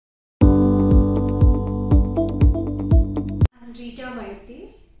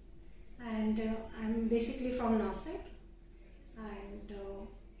and I'm basically from Nashik. And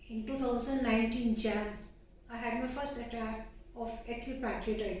in 2019 Jan, I had my first attack of acute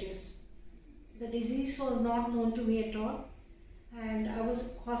pancreatitis. The disease was not known to me at all, and I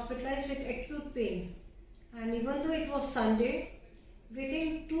was hospitalized with acute pain. And even though it was Sunday,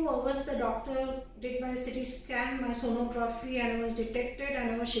 within 2 hours the doctor did my CT scan, my sonography, and I was detected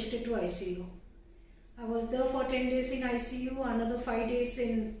and I was shifted to ICU. I was there for 10 days in ICU, another 5 days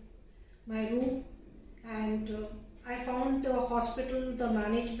in my room, and I found the hospital, the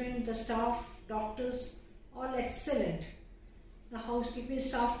management, the staff, doctors, all excellent. The housekeeping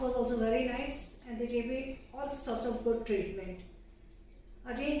staff was also very nice, and they gave me all sorts of good treatment.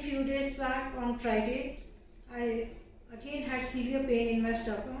 Again, few days back on Friday, I again had severe pain in my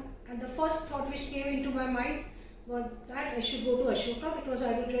stomach, and the first thought which came into my mind was that I should go to Ashoka because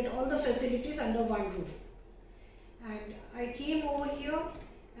I would get all the facilities under one roof. And I came over here,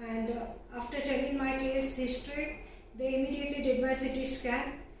 and after checking my case history, they immediately did my CT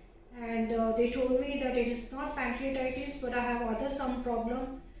scan, and they told me that it is not pancreatitis but I have other some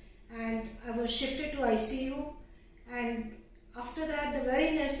problem, and I was shifted to ICU. And after that, the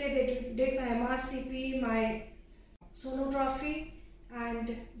very next day they did my MRCP, my sonography,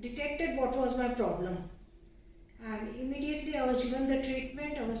 and detected what was my problem. And immediately I was given the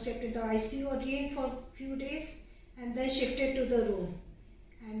treatment. I was kept in the ICU again for a few days and then shifted to the room.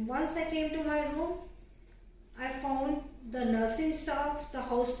 And once I came to my room, I found the nursing staff, the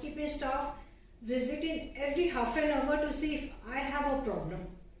housekeeping staff visiting every half an hour to see if I have a problem.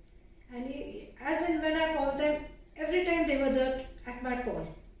 And as and when I called them, every time they were there at my call.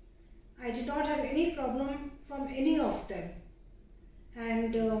 I did not have any problem from any of them.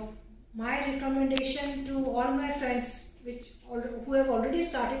 And my recommendation to all my friends who have already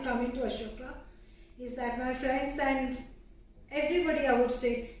started coming to Ashoka is that my friends and everybody, I would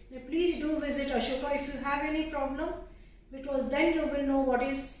say, please do visit Ashoka if you have any problem, because then you will know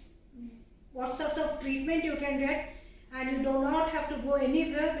what sorts of treatment you can get, and you do not have to go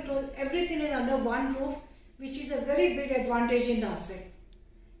anywhere because everything is under one roof, which is a very big advantage in Nashik.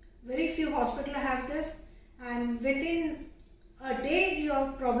 Very few hospitals have this, and within a day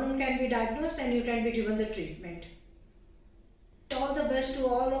your problem can be diagnosed and you can be given the treatment. All the best to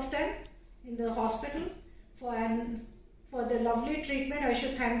all of them in the hospital for the lovely treatment. I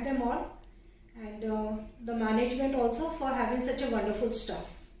should thank them all, and the management also for having such a wonderful staff.